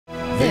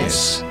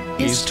This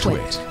is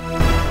TWiT.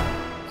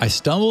 I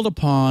stumbled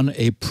upon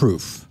a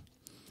proof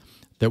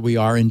that we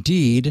are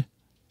indeed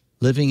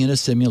living in a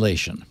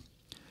simulation.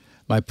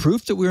 My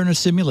proof that we're in a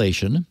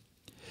simulation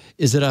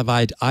is that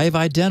I've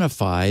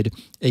identified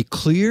a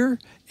clear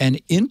and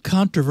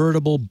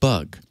incontrovertible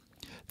bug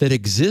that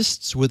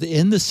exists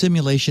within the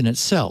simulation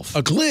itself.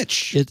 A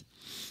glitch.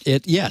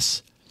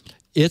 Yes.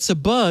 It's a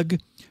bug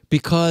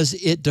because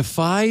it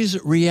defies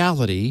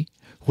reality,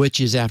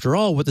 which is, after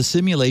all, what the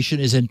simulation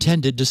is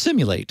intended to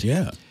simulate.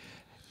 Yeah.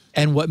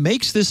 And what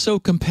makes this so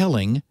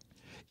compelling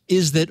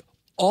is that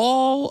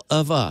all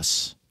of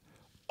us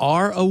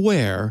are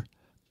aware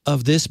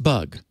of this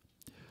bug,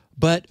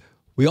 but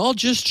we all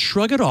just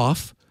shrug it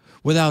off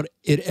without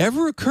it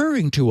ever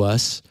occurring to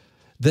us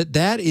that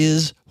that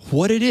is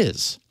what it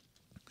is.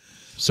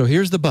 So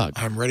here's the bug.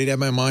 I'm ready to have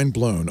my mind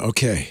blown.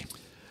 Okay.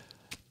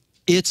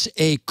 It's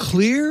a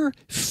clear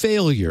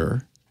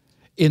failure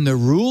in the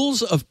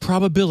rules of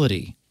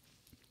probability.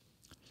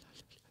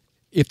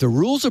 If the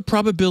rules of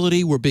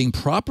probability were being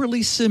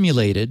properly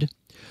simulated,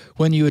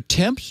 when you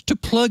attempt to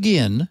plug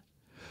in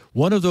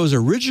one of those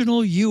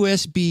original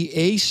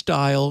USB-A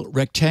style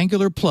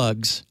rectangular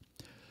plugs,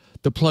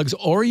 the plug's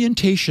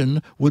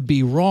orientation would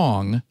be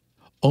wrong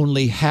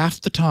only half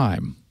the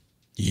time.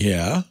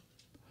 Yeah.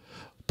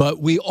 But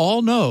we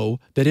all know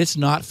that it's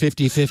not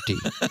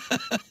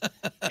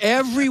 50-50.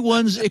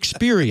 Everyone's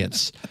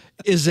experience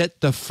is that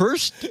the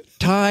first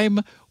time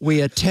we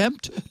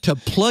attempt to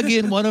plug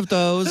in one of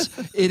those,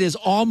 it is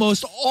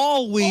almost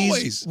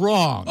always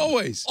wrong.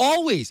 Always.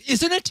 Always.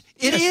 Isn't it?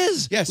 It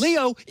is. Yes.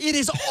 Leo, it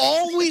is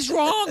always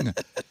wrong.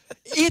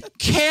 It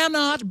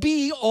cannot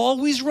be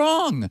always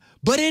wrong,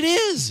 but it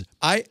is.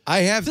 I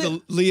have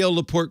the Leo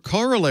Laporte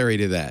corollary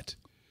to that.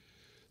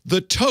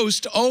 The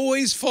toast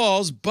always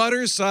falls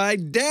butter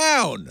side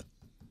down.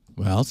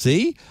 Well,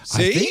 see?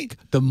 I think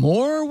the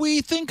more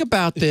we think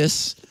about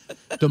this,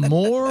 the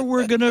more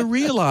we're going to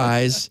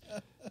realize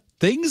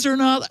things are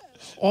not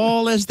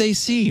all as they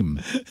seem.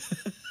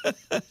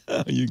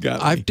 You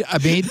got me. I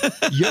mean,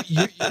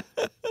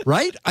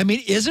 right? I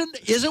mean,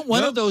 isn't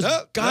one of those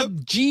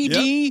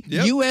GD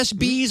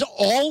USBs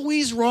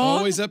always wrong?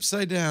 Always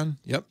upside down.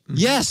 Yep.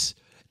 Yes.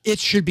 It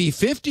should be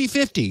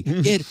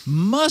 50-50. It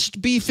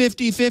must be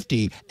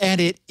 50-50, and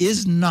it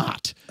is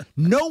not.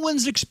 No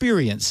one's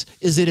experience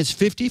is that it's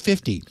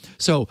 50-50.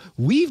 So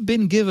we've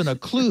been given a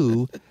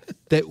clue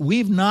that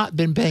we've not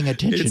been paying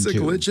attention to. It's a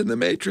glitch in the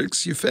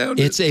matrix. You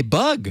found it. It's a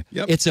bug.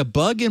 Yep. It's a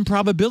bug in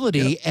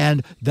probability,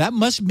 and that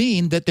must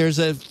mean that there's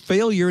a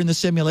failure in the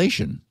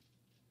simulation.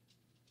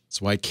 That's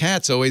why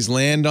cats always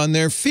land on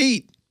their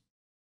feet.